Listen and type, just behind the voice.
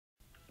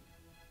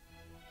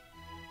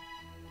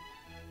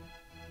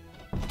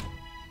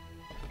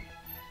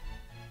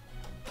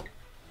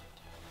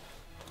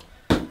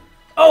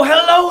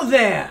Hello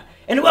there,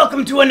 and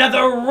welcome to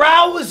another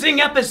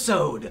rousing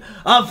episode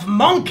of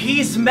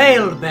Mumkey's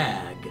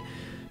Mailbag.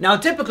 Now,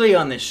 typically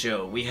on this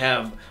show, we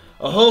have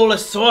a whole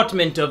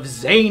assortment of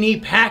zany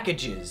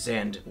packages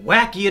and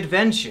wacky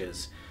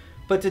adventures.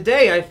 But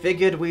today I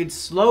figured we'd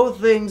slow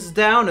things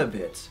down a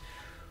bit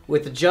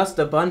with just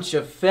a bunch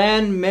of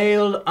fan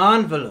mail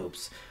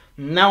envelopes.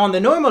 Now, on the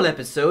normal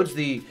episodes,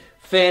 the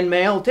fan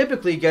mail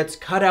typically gets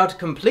cut out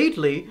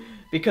completely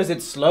because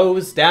it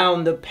slows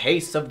down the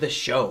pace of the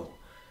show.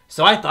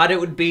 So I thought it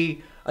would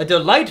be a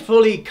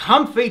delightfully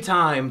comfy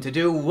time to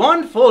do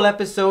one full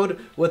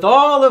episode with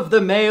all of the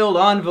mail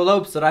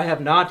envelopes that I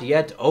have not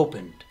yet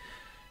opened.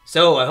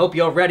 So I hope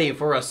you're ready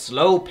for a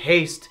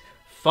slow-paced,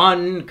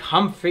 fun,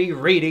 comfy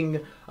reading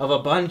of a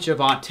bunch of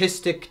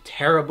autistic,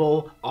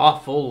 terrible,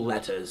 awful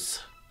letters.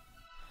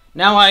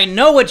 Now I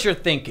know what you're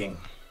thinking.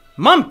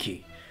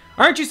 Mumkey,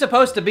 aren't you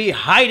supposed to be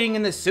hiding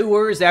in the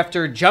sewers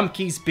after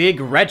Jumpkey's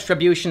big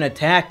retribution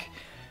attack?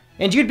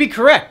 And you'd be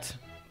correct.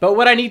 But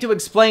what I need to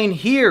explain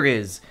here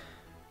is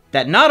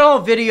that not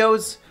all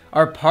videos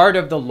are part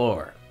of the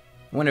lore.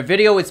 When a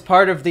video is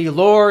part of the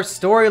lore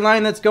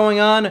storyline that's going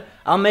on,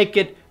 I'll make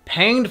it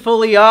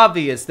painfully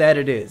obvious that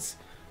it is.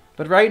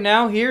 But right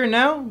now, here and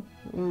now,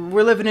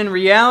 we're living in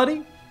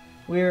reality.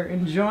 We're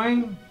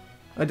enjoying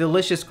a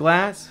delicious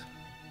glass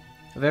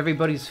of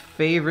everybody's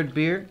favorite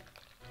beer.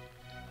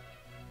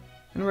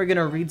 And we're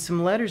gonna read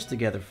some letters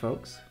together,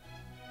 folks.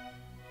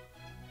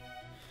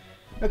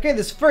 Okay,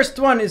 this first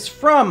one is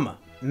from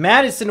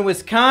Madison,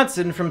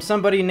 Wisconsin, from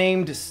somebody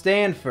named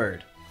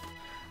Stanford.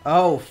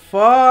 Oh,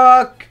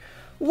 fuck.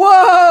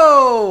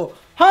 Whoa!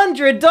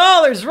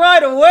 $100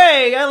 right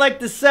away! I like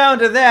the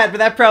sound of that, but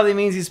that probably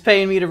means he's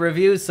paying me to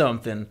review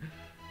something.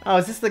 Oh,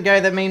 is this the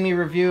guy that made me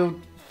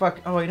review...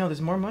 Fuck. Oh, wait, no,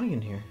 there's more money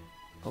in here.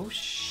 Oh,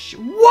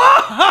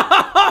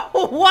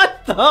 Whoa!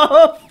 What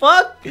the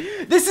fuck?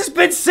 This has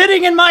been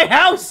sitting in my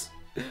house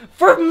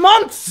for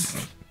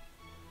months!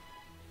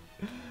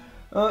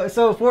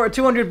 So for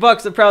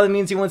 $200, it probably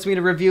means he wants me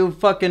to review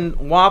fucking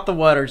What the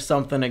What or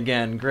something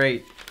again.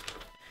 Great.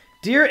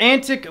 Dear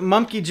Antic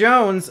Mumkey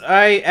Jones,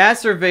 I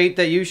asseverate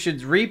that you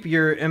should reap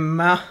your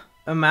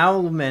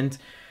emolument,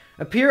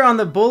 appear on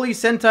the Bully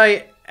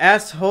Sentai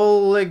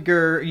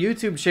Assholiger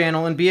YouTube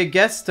channel and be a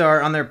guest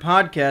star on their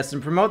podcast,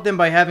 and promote them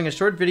by having a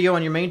short video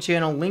on your main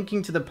channel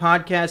linking to the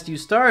podcast you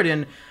starred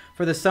in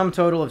for the sum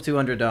total of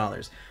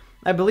 $200.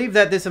 I believe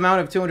that this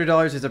amount of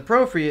 $200 is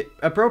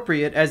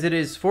appropriate as it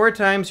is 4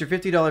 times your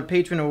 $50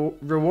 patron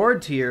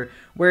reward tier,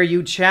 where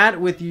you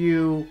chat with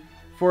you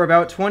for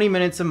about 20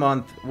 minutes a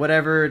month,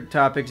 whatever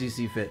topics you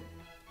see fit.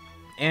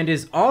 And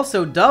is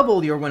also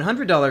double your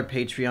 $100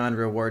 Patreon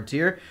reward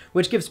tier,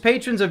 which gives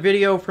patrons a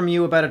video from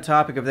you about a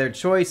topic of their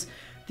choice.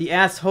 The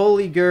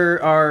Assholiger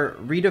are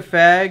Rita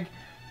Fag,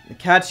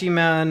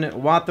 Kachiman,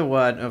 What the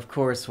What, of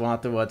course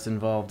What the What's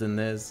involved in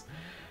this.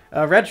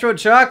 Retro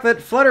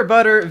Chocolate, Flutter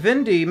Butter,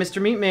 Vindy, Mr.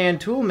 Meatman,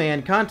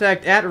 Toolman,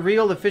 contact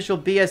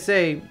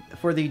 @RealOfficialBSA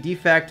for the de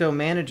facto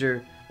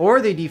manager, or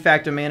the de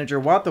facto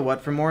manager What the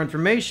What for more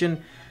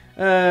information.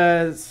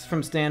 It's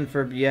from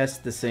Stanford, yes,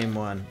 the same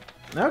one.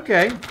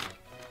 Okay.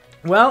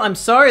 Well, I'm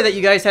sorry that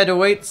you guys had to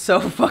wait so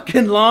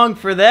fucking long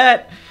for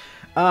that.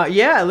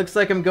 Yeah, it looks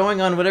like I'm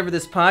going on whatever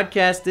this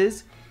podcast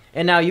is,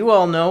 and now you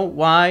all know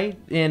why,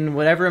 in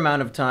whatever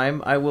amount of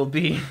time, I will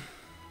be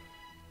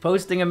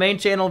posting a main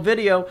channel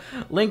video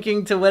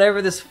linking to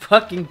whatever this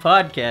fucking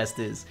podcast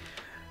is.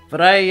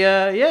 But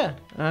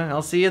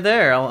I'll see you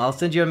there. I'll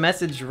send you a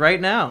message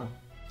right now.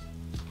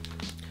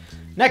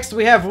 Next,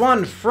 we have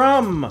one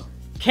from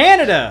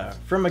Canada,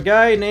 from a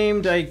guy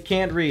named, I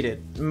can't read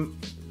it.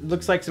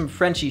 Looks like some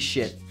Frenchy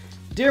shit.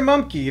 Dear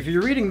Mumkey, if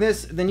you're reading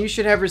this, then you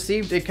should have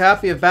received a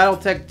copy of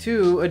BattleTech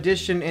 2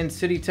 Edition and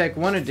City Tech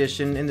 1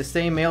 Edition in the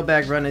same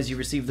mailbag run as you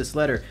received this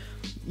letter.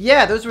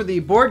 Yeah, those were the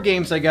board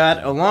games I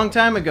got a long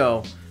time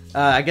ago.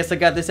 I guess I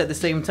got this at the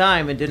same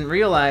time and didn't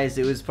realize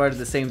it was part of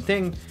the same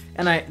thing.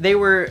 And they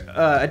were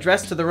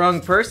addressed to the wrong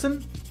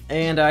person,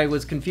 and I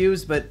was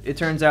confused, but it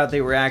turns out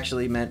they were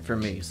actually meant for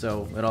me,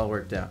 so it all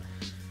worked out.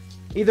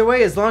 Either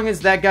way, as long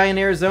as that guy in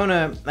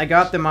Arizona I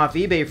got them off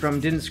eBay from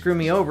didn't screw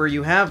me over,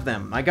 you have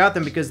them. I got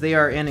them because they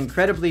are an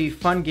incredibly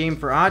fun game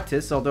for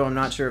autists, although I'm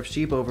not sure if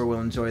Sheepover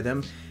will enjoy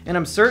them, and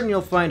I'm certain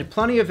you'll find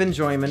plenty of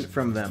enjoyment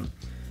from them.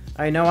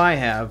 I know I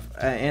have,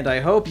 and I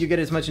hope you get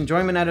as much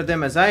enjoyment out of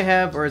them as I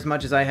have, or as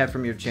much as I have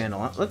from your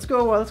channel. Let's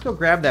go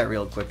grab that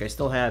real quick. I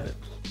still have it.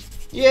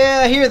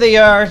 Yeah, here they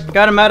are.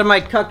 Got them out of my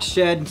cuck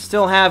shed.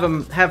 Still have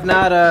them. Have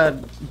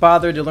not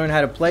bothered to learn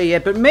how to play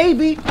yet, but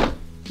maybe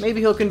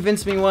he'll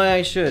convince me why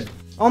I should.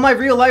 All my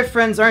real-life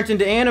friends aren't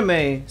into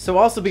anime, so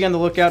also be on the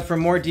lookout for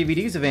more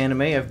DVDs of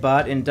anime I've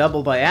bought in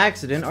double by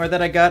accident, or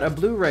that I got a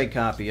Blu-ray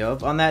copy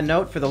of. On that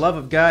note, for the love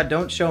of God,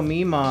 don't show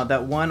Meemaw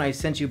that one I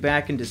sent you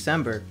back in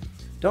December.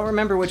 Don't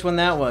remember which one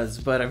that was,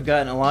 but I've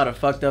gotten a lot of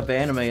fucked up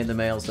anime in the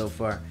mail so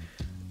far.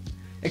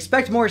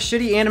 Expect more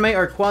shitty anime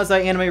or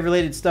quasi-anime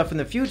related stuff in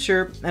the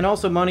future, and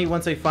also money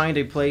once I find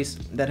a place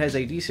that has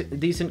a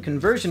decent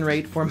conversion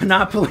rate for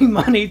Monopoly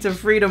money to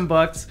Freedom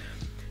Bucks.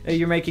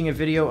 You're making a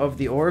video of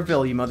the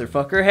Orville, you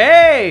motherfucker.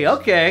 Hey,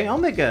 okay, I'll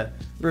make a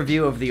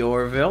review of the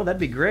Orville. That'd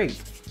be great.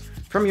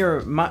 From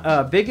your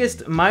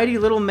biggest mighty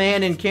little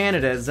man in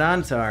Canada,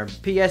 Zantar.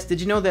 P.S.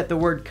 Did you know that the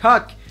word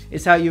cuck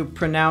is how you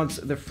pronounce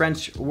the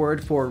French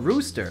word for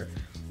rooster?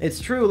 It's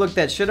true, look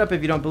that shit up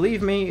if you don't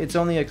believe me. It's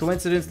only a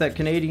coincidence that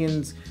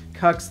Canadians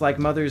cucks like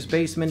Mother's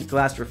Basement,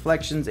 Glass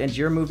Reflections, and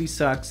Your Movie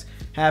Sucks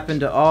happen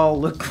to all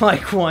look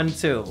like one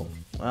too.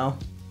 Well,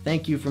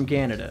 thank you from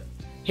Canada.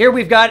 Here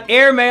we've got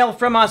airmail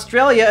from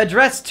Australia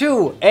addressed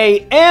to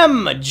a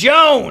M.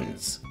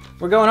 Jones.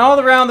 We're going all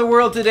around the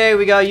world today.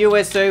 We got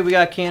USA, we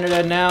got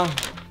Canada, now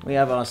we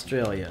have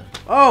Australia.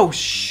 Oh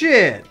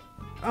shit!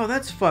 Oh,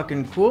 that's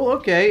fucking cool.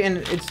 Okay, and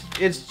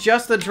it's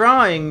just a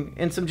drawing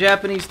and some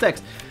Japanese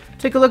text.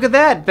 Take a look at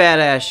that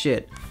badass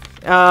shit.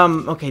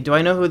 Okay, do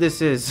I know who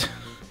this is?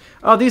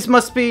 Oh, these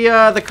must be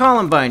the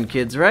Columbine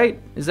kids, right?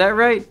 Is that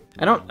right?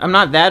 I'm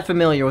not that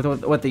familiar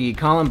with what the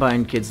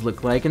Columbine kids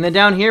look like. And then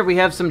down here we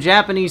have some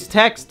Japanese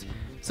text.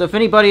 So if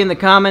anybody in the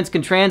comments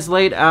can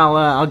translate,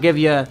 I'll give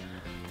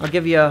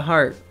you a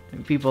heart.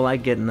 And people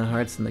like getting the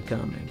hearts in the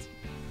comments.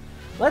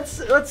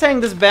 Let's hang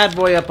this bad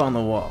boy up on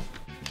the wall.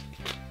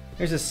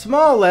 There's a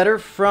small letter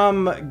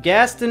from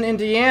Gaston,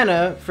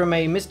 Indiana, from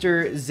a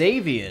Mr.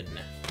 Xavier.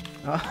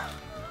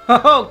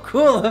 Oh,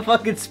 cool, a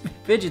fucking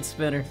fidget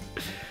spinner.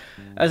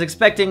 I was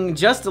expecting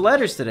just the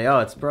letters today. Oh,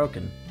 it's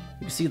broken.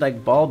 You can see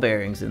like ball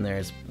bearings in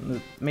there.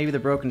 Maybe the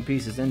broken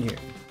pieces in here.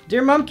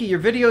 Dear Mumkey, your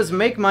videos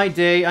make my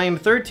day. I am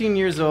 13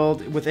 years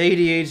old with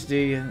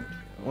ADHD.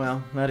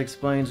 Well, that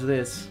explains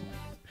this.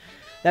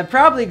 That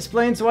probably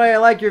explains why I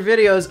like your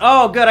videos.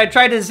 Oh, good, I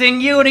tried to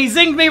zing you and he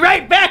zinged me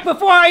right back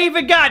before I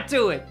even got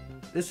to it.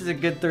 This is a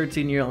good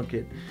 13-year-old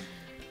kid.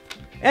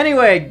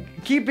 Anyway,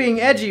 keep being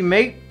edgy,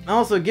 mate.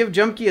 Also, give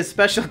Jumpkey a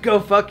special go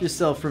fuck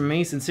yourself from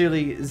me.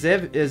 Sincerely,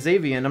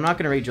 Xavier. I'm not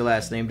gonna read your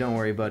last name, don't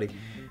worry, buddy.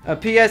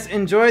 P.S.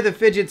 Enjoy the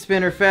fidget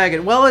spinner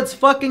faggot. Well, it's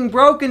fucking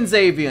broken,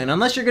 Xavier.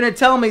 Unless you're gonna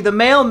tell me the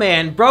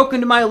mailman broke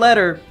into my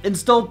letter and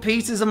stole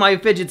pieces of my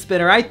fidget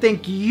spinner. I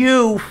think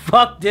you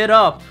fucked it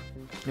up.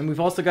 And we've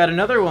also got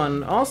another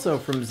one, also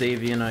from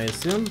Xavier, I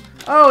assume.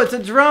 Oh, it's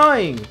a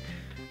drawing.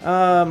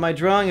 My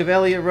drawing of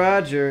Elliot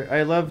Rodger.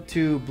 I love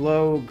to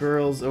blow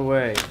girls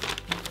away.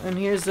 And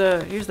here's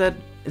that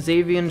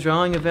Xavier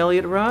drawing of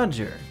Elliot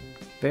Rodger.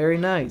 Very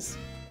nice.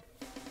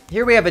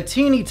 Here we have a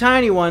teeny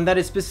tiny one that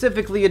is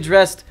specifically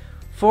addressed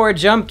for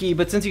Jumpkey,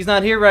 but since he's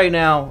not here right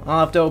now, I'll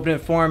have to open it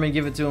for him and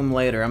give it to him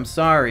later. I'm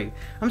sorry.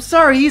 I'm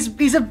sorry,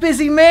 he's a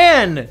busy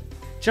man!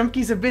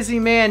 Jumpkey's a busy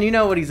man, you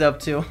know what he's up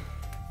to.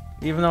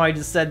 Even though I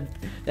just said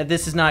that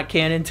this is not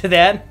canon to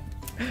that,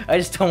 I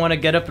just don't want to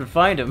get up and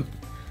find him.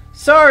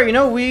 Sorry,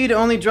 no weed,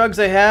 only drugs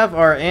I have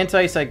are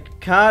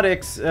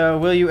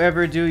antipsychotics. Will you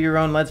ever do your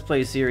own Let's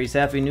Play series?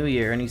 Happy New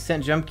Year. And he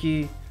sent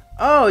Jumpkey...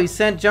 Oh, he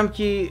sent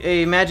Jumpkey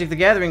a Magic the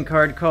Gathering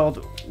card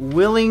called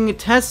Willing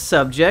Test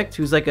Subject,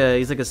 he's like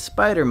a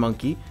spider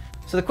monkey.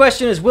 So the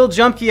question is, will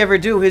Jumpkey ever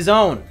do his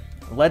own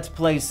Let's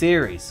Play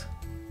series?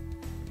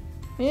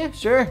 Yeah,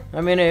 sure.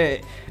 I mean,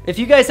 if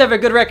you guys have a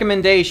good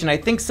recommendation, I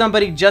think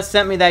somebody just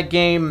sent me that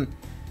game.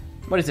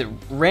 What is it?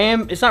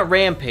 It's not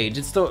Rampage.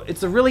 It's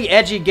a really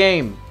edgy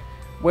game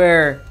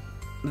where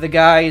the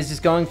guy is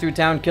just going through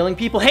town killing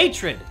people.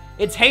 Hatred!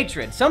 It's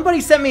Hatred.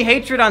 Somebody sent me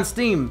Hatred on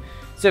Steam.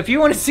 So if you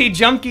want to see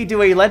Jumpkey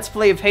do a Let's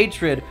Play of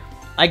Hatred,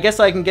 I guess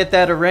I can get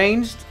that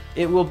arranged.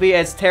 It will be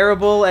as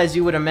terrible as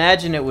you would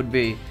imagine it would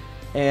be.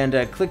 And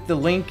click the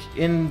link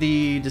in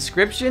the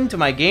description to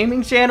my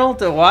gaming channel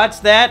to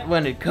watch that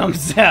when it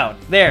comes out.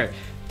 There.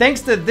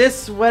 Thanks to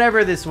this,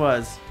 whatever this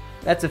was.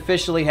 That's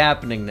officially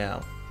happening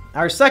now.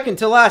 Our second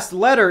to last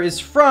letter is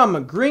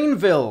from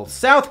Greenville,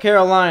 South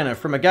Carolina,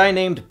 from a guy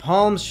named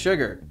Palm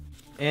Sugar.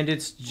 And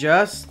it's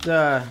just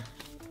a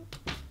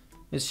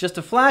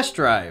flash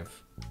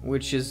drive,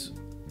 which is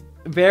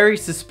very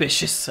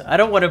suspicious. I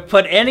don't want to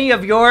put any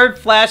of your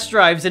flash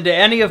drives into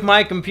any of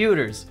my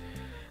computers.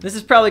 This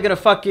is probably gonna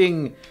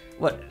fucking,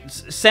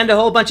 send a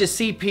whole bunch of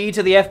CP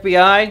to the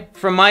FBI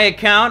from my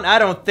account? I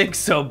don't think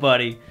so,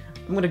 buddy.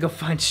 I'm gonna go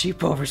find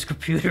Sheepover's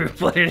computer and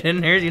put it in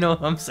there, you know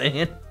what I'm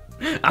saying?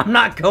 I'm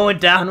not going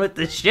down with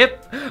the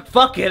ship.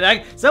 Fuck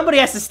it, somebody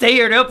has to stay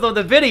here to upload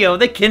the video.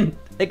 They can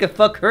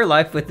fuck her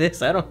life with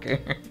this, I don't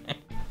care.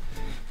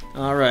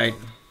 Alright,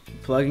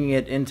 plugging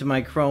it into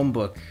my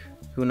Chromebook.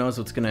 Who knows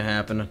what's gonna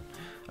happen?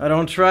 I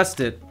don't trust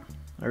it.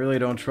 I really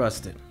don't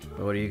trust it.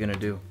 But what are you gonna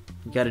do?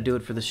 You gotta do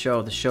it for the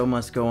show. The show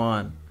must go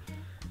on.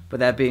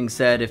 But that being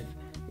said,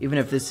 even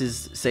if this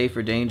is safe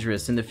or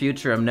dangerous, in the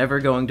future I'm never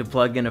going to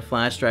plug in a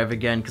flash drive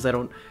again because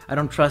I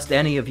don't trust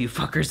any of you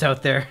fuckers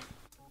out there.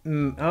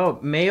 Oh,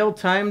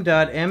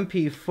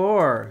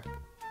 mailtime.mp4.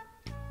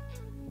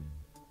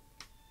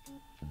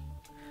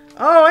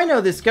 Oh, I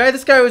know this guy.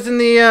 This guy was in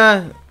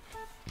the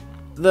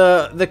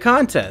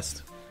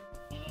contest.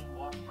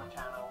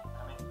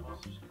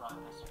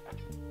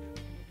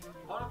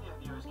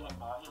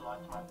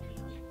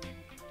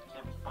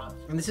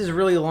 And this is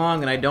really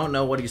long, and I don't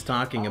know what he's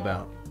talking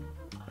about.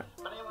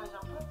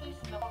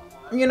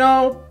 You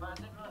know,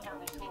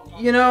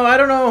 I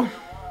don't know.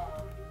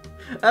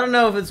 I don't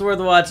know if it's worth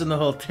watching the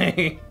whole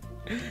thing.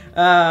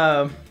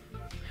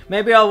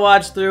 Maybe I'll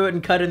watch through it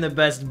and cut in the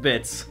best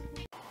bits.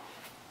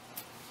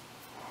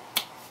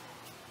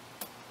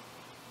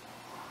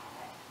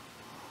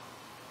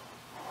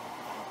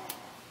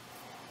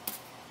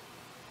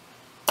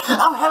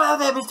 Oh, hello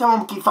there, Mr.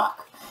 Mumkey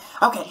Fuck.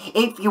 Okay,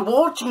 if you're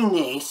watching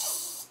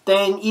this,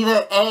 then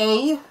either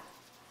A,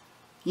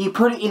 you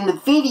put it in the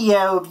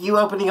video of you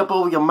opening up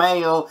all your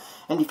mail,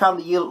 and you found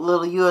the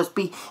little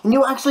USB, and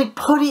you actually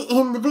put it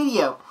in the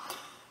video.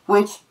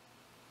 Which,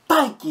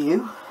 thank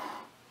you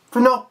for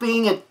not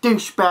being a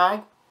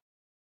douchebag.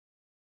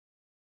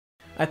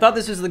 I thought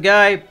this was the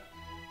guy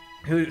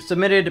who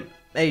submitted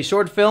a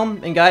short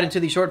film and got into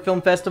the short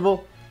film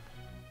festival,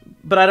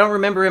 but I don't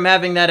remember him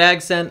having that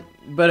accent.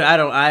 But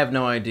I have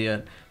no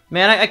idea.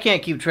 Man, I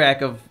can't keep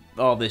track of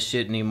all this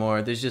shit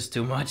anymore. There's just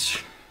too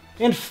much.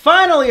 And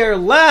finally, our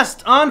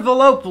last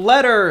envelope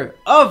letter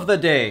of the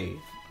day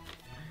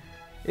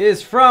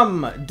is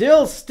from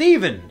Dill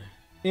Steven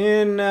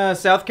in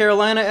South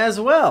Carolina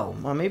as well.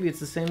 Well, maybe it's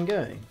the same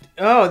guy.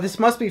 Oh, this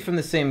must be from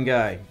the same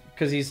guy,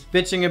 because he's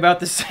bitching about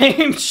the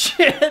same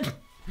shit.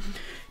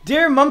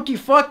 Dear Mumkey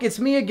Fuck, it's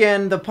me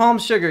again, the Palm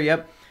Sugar,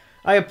 yep.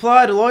 I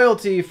applaud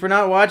loyalty for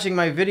not watching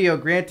my video.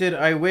 Granted,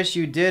 I wish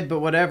you did, but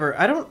whatever.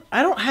 I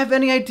don't have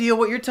any idea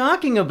what you're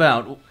talking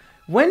about.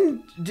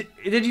 When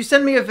did you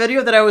send me a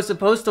video that I was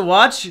supposed to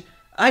watch?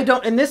 I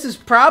don't, and this is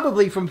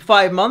probably from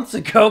 5 months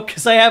ago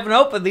because I haven't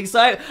opened these.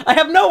 I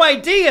have no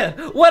idea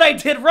what I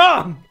did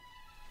wrong.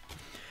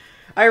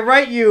 I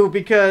write you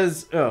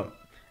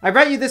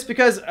this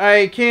because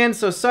I can,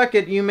 so suck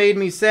it. You made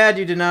me sad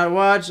you did not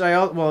watch.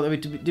 Well,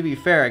 to be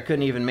fair, I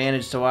couldn't even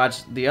manage to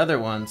watch the other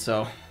one,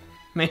 so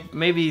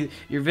maybe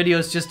your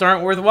videos just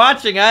aren't worth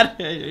watching.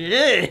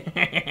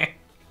 I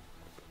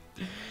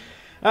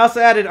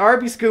also added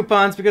Arby's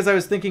coupons because I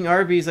was thinking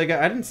Arby's. I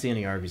didn't see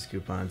any Arby's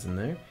coupons in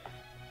there.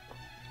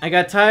 I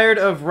got tired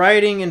of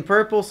writing in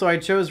purple, so I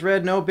chose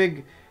red. No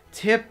big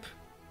tip.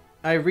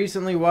 I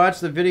recently watched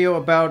the video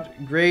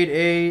about grade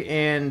A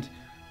and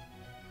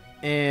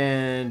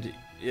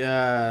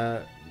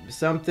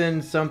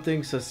something,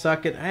 so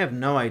suck it. I have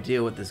no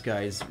idea what this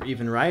guy is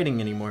even writing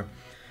anymore.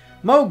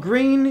 Mo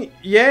Green,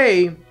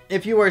 yay.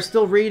 If you are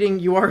still reading,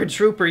 you are a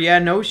trooper. Yeah,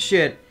 no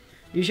shit.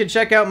 You should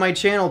check out my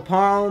channel,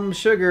 Palm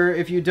Sugar.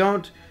 If you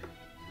don't,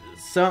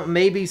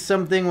 maybe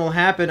something will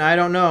happen. I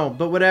don't know.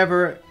 But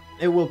whatever.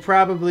 It will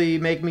probably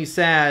make me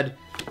sad.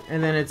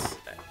 And then it's...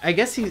 I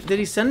guess did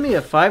he send me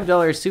a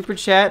 $5 super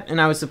chat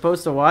and I was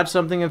supposed to watch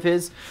something of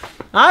his?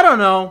 I don't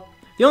know.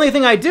 The only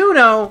thing I do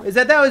know is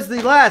that was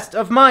the last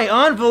of my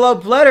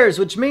envelope letters,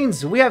 which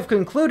means we have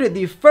concluded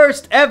the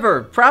first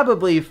ever,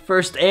 probably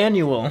first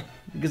annual,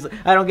 because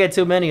I don't get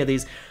too many of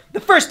these,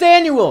 the first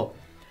annual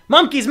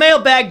Mumkey's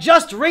Mailbag,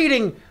 just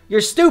reading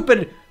your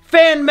stupid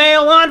fan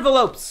mail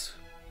envelopes.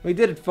 We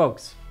did it,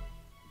 folks.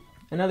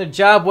 Another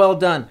job well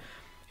done.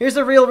 Here's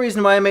the real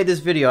reason why I made this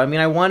video. I mean,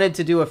 I wanted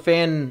to do a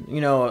fan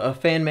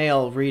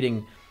mail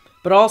reading,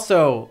 but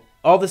also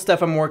all the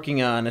stuff I'm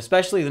working on,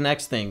 especially the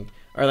next thing,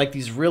 are like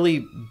these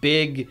really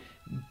big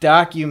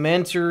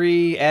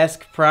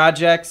documentary-esque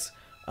projects.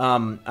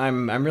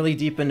 I'm really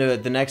deep into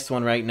the next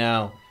one right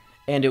now,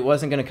 and it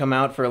wasn't going to come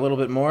out for a little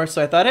bit more,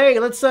 so I thought, hey,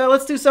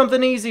 let's do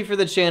something easy for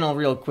the channel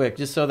real quick,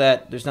 just so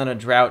that there's not a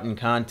drought in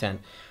content.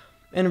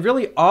 And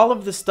really, all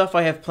of the stuff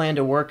I have planned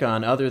to work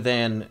on, other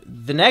than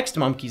the next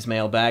Mumkey's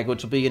Mailbag,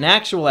 which will be an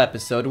actual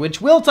episode,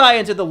 which will tie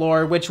into the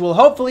lore, which will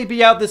hopefully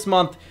be out this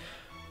month.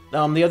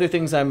 The other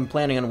things I'm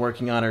planning on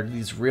working on are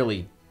these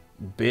really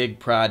big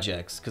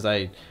projects, because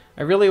I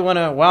really want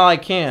to, while I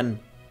can,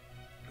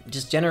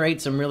 just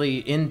generate some really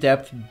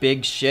in-depth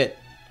big shit.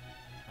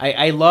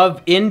 I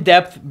love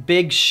in-depth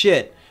big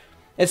shit,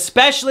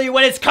 especially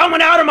when it's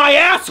coming out of my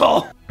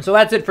asshole! So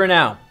that's it for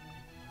now.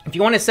 If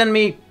you want to send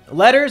me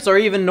letters or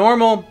even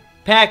normal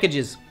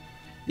packages,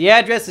 the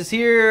address is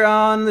here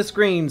on the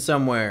screen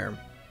somewhere.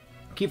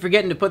 Keep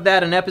forgetting to put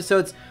that in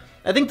episodes.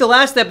 I think the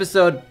last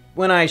episode,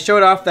 when I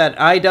showed off that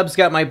iDubbbz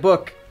got my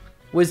book,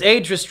 was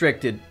age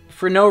restricted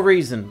for no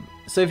reason.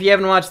 So if you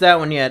haven't watched that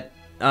one yet,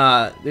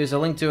 there's a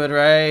link to it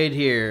right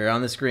here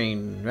on the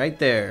screen, right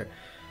there.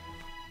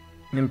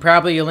 And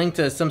probably a link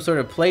to some sort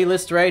of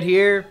playlist right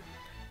here.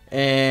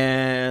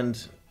 And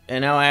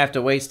now I have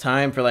to waste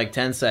time for like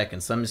 10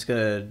 seconds, so I'm just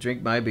gonna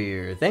drink my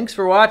beer. Thanks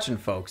for watching,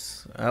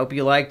 folks. I hope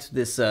you liked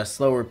this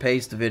slower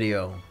paced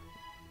video.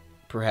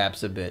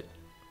 Perhaps a bit.